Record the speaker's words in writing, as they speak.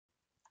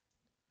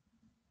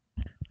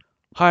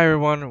Hi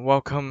everyone,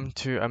 welcome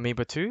to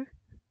Ameba 2.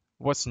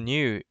 What's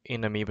new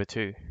in Ameba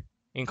 2?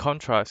 In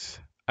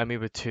contrast,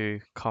 Ameba 2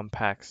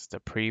 compacts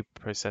the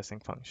pre-processing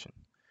function.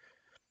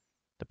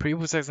 The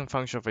pre-processing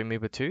function of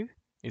Ameba 2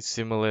 is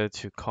similar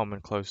to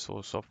common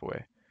closed-source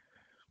software.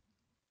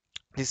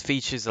 These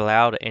features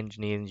allow the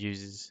engineers and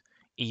users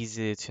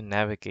easier to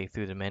navigate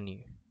through the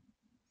menu.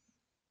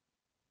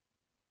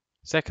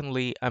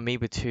 Secondly,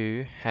 Ameba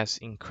 2 has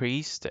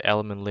increased the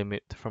element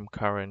limit from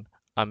current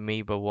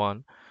Ameba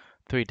 1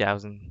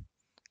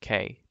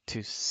 3000K to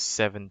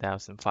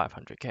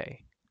 7500K.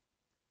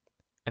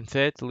 And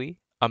thirdly,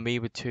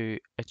 Ameba 2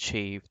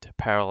 achieved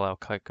parallel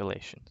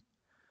calculation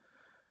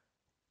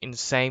in the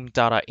same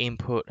data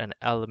input and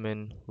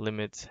element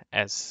limits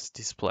as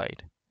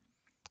displayed.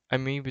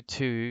 Ameba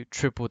 2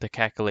 tripled the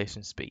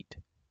calculation speed.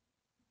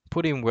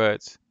 Put in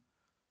words,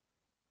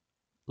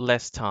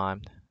 less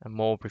time and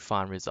more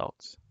refined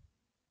results.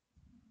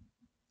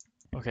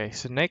 Okay,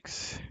 so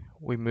next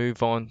we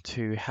move on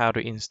to how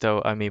to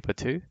install Ameba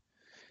 2.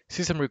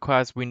 System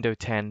requires Windows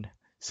 10,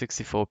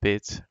 64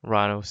 bits,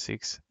 Rhino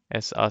 6,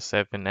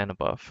 SR7 and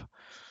above.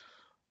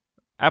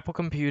 Apple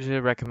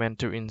Computer recommend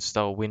to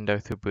install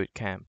Windows through Boot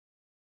Camp.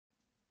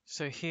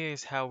 So here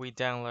is how we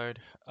download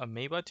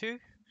Ameba 2.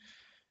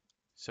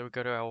 So we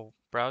go to our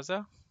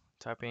browser,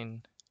 type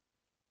in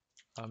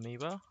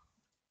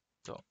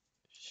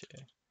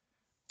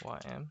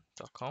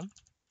ameba.sharym.com,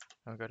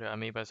 and we go to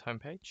Ameba's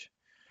homepage.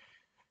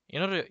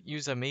 In order to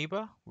use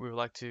Ameba, we would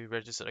like to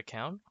register an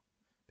account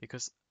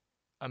because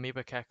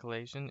Ameba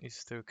calculation is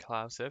through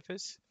cloud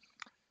service.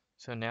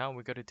 So now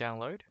we go to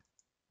download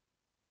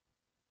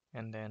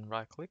and then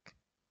right click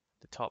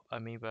the top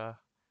Ameba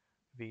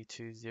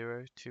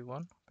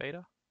v2021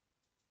 beta,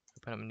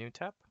 open up a new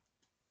tab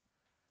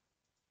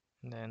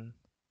and then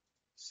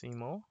see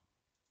more,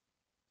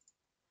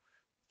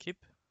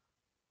 keep,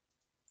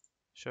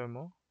 show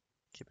more,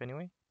 keep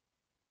anyway.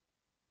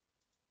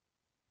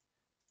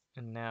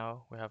 And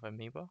now we have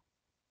Ameba.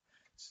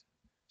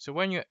 So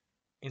when you're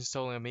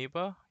installing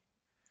Ameba,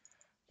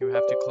 you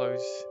have to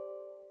close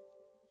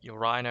your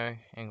Rhino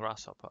and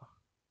Grasshopper.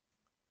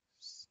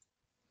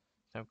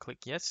 Now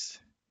click yes,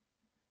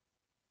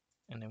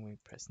 and then we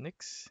press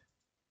next,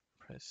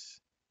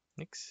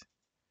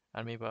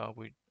 Ameba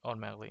will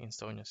automatically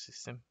install in your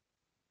system.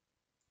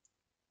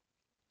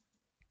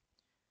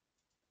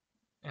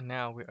 And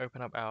now we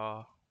open up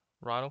our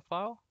Rhino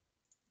file.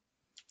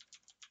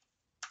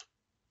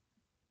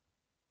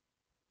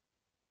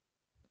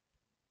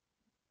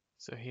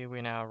 So here we're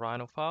in our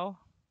Rhino file.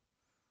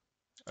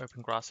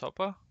 Open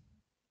Grasshopper.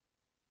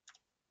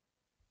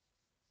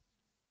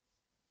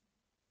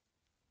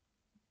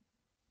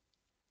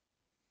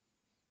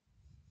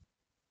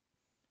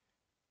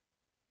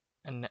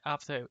 And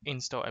after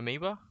install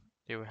Ameba,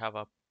 they will have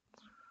a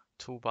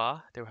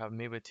toolbar. They will have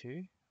Ameba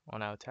 2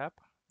 on our tab.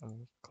 And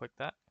we click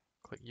that.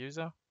 Click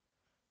user.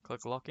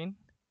 Click login.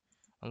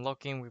 And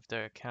log in with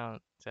the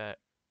account that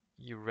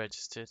you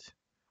registered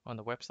on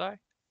the website.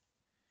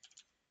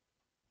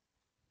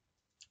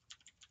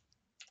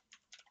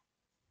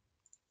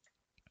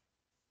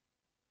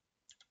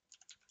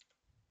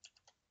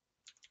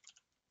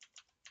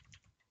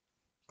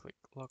 Click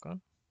log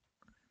on.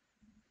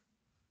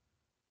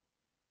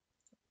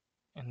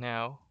 And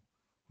now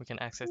we can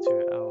access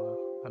to our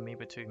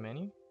Ameba 2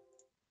 menu.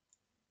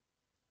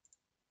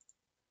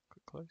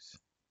 Click close.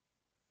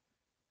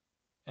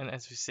 And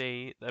as we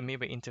see, the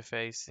Ameba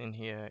interface in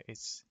here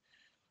is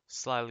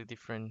slightly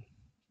different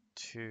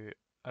to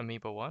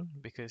Ameba 1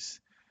 because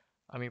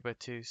Ameba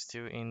 2 is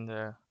still in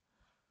the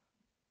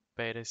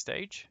beta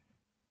stage.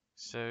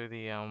 So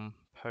the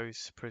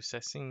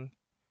post-processing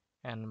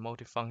and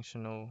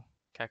multifunctional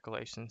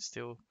calculation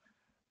still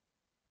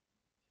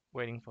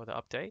waiting for the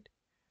update.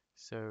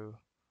 So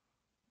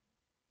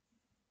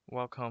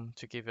welcome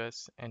to give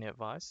us any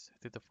advice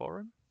through the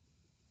forum.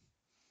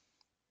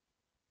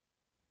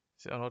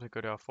 So in order to go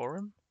to our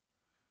forum,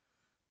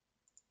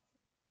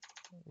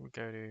 we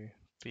go to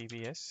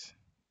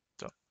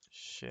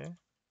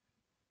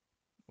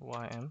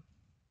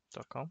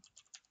bbs.sharym.com.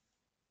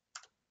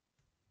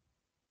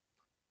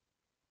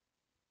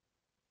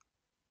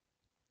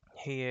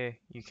 Here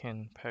you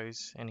can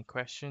post any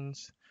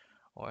questions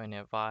or any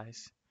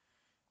advice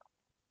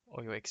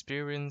or your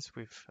experience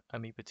with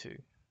Ameba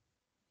 2.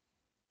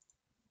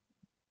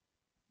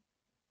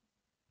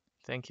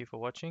 Thank you for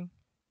watching.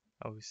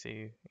 I will see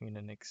you in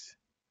the next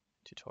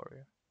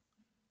tutorial.